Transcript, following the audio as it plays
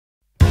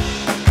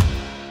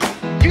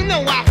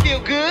know I feel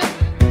good,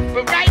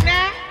 but right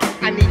now,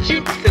 I need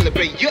you to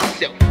celebrate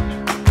yourself.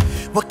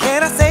 What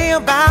can I say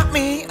about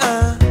me?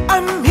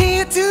 I'm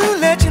here to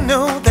let you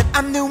know that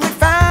I'm doing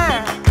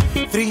fine.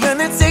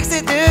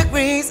 360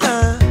 degrees,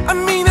 I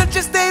mean I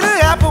just ate an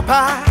apple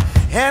pie.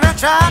 And I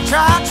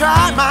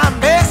try my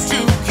best to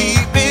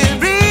keep it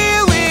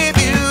real with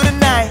you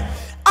tonight.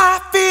 I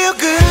feel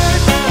good,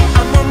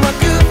 I'm on my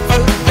good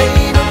foot,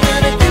 babe. I'm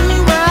gonna do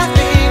my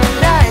thing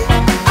tonight.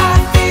 I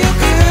feel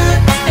good,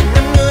 and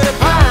I'm gonna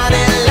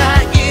party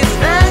like it's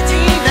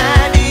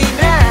 1999.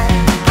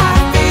 I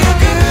feel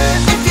good,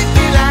 if you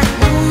feel like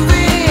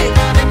moving,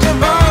 then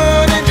jump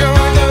on and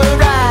join the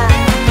ride.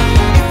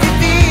 If you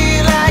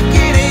feel like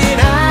getting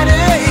out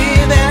of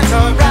here, that's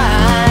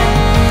alright.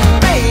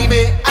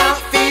 Baby, I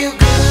feel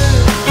good.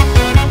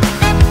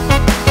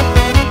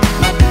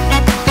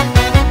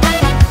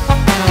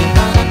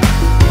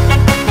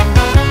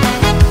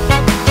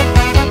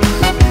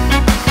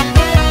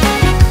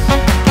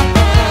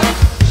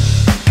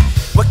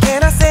 What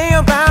can I say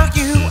about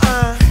you?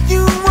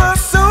 You are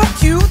so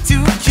cute,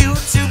 too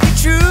cute to be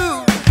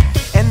true.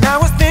 And I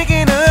was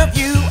thinking of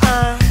you.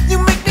 You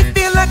make me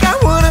feel like I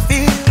wanna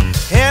feel.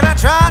 And I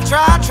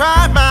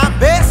try my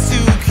best to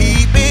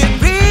keep it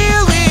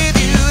real with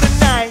you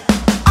tonight.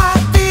 I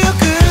feel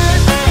good,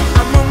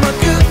 I'm on my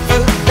good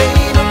foot,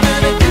 babe. I'm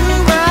gonna do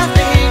my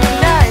thing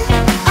tonight.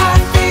 I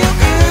feel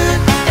good,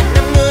 and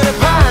I'm gonna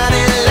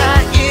party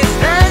like it's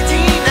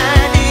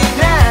 1999.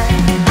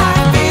 I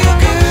feel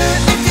good,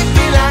 if you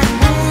feel like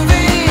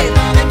moving,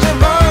 then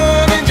jump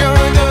on and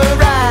join the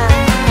ride.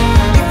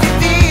 If you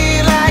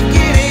feel like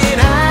getting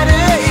out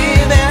of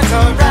here, that's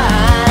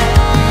alright.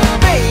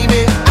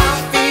 Baby, I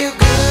feel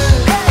good.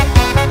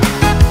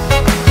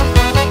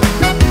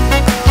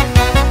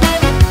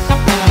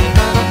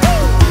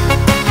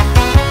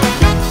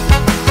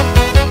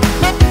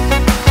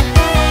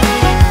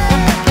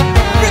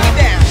 Break it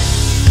down.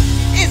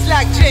 It's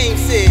like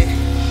James said.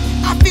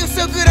 I feel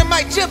so good I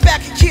might jump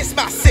back and kiss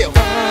myself.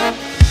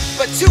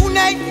 But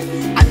tonight,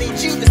 I need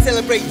you to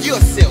celebrate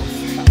yourself.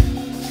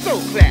 So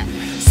clap.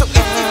 So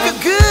if you feel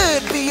good,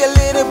 be a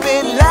little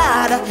bit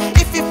louder.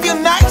 If you feel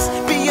nice,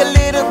 be a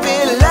little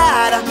bit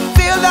louder.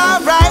 Feel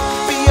alright,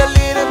 be a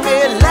little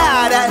bit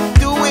louder.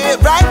 Do it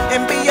right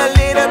and be a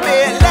little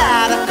bit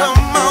louder.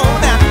 Come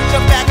on now,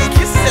 jump back and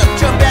kiss yourself,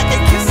 jump back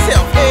and kiss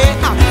yourself, hey.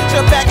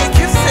 Jump back and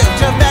kiss yourself,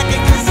 jump back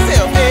and kiss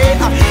yourself, hey.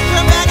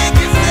 Jump back and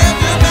kiss yourself,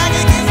 jump back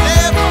and kiss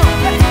yourself,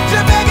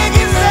 jump back and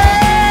kiss yourself.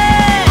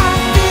 I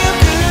feel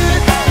good,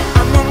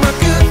 I'm on my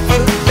good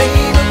foot,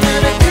 babe. I'm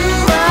gonna do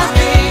my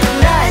thing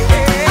tonight.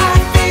 I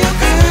feel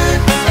good,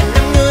 and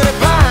I'm gonna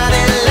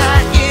party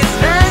like it's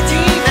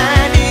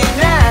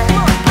 1999.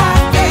 I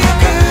feel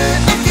good,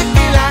 if you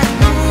feel like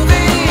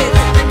moving,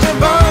 then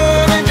jump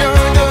on and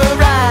join the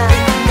ride.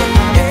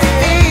 If you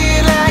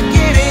feel like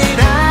getting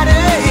out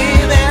of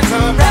here, that's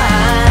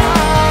alright.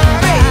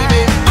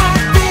 Baby, I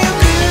feel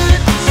good,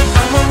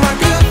 I'm on my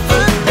good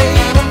foot,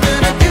 babe. I'm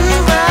gonna do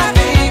my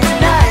thing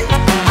tonight.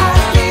 I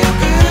feel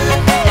good,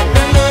 and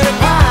I'm gonna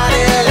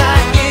party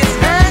like it's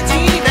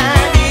 1999.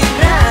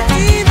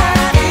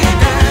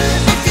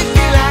 If you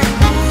feel like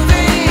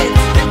moving,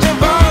 then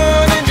jump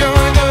on and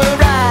join the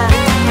ride.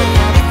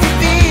 If you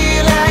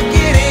feel like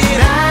getting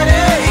out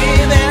of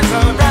here, that's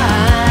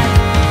alright.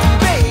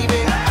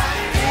 Baby,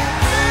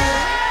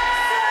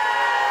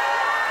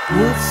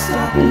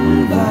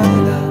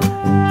 Woodstockenweiler